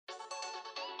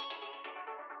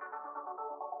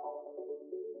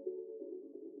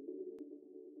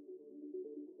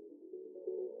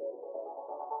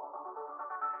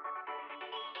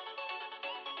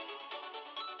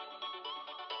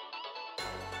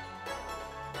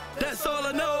That's all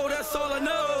I know, that's all I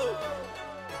know.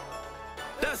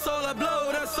 That's all I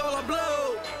blow, that's all I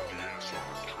blow.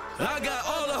 I got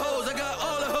all the hoes, I got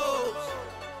all the hoes.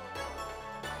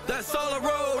 That's all I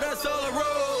roll, that's all I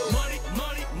roll. Money,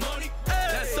 money, money.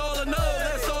 That's all I know,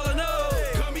 that's all I know.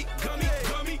 Gummy, gummy,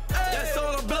 gummy. That's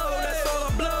all I blow, that's all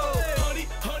I blow. Honey,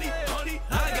 honey, honey.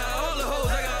 I got all the hoes,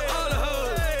 I got all the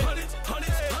hoes. Hundreds,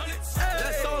 hundreds, hundreds.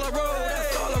 That's all I roll,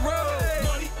 that's all I roll.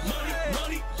 Money, money,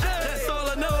 money. That's all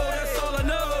I know, that's all I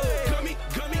know. Gummy,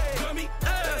 gummy, gummy.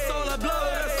 That's all I blow,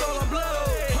 that's all I blow.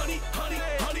 Honey, honey,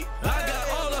 honey. I got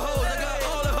all the hoes, I got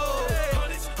all the hoes.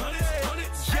 Hundreds, hundreds,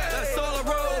 hundreds. That's all I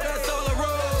roll, that's all I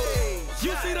roll.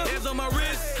 You see the hands on my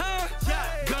wrist, huh?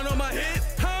 Gun on my hip,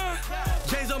 huh?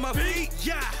 Chains on my feet,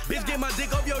 yeah. Bitch, get my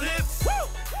dick off your lips. Woo!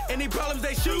 Any problems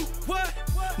they shoot, what?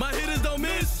 My hitters don't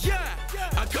miss, yeah.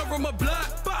 I come from a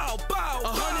block, bow, bow.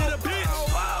 100 a bitch,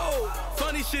 whoa.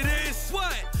 Funny shit is,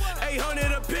 what?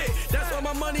 800 a pit. That's all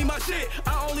my money, my shit.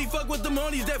 I only fuck with the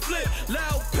monies that flip.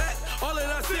 Loud pack, all that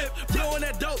I sip. Blowing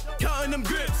that dope, counting them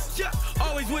grips. Yeah,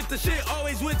 always with the shit,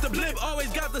 always with the blip. Always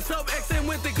got the sub XM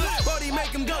with the clip. Brody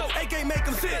make them go, AK make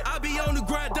them sit. I be on the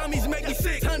grind, dummies make me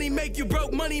sick. Honey make you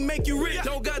broke, money make you rich.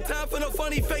 Don't got time for no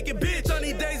funny faking bitch.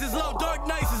 Sunny days is low, dark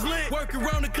nights is lit. Work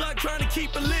around the clock trying to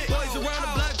keep it lit. Boys around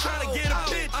the block trying to get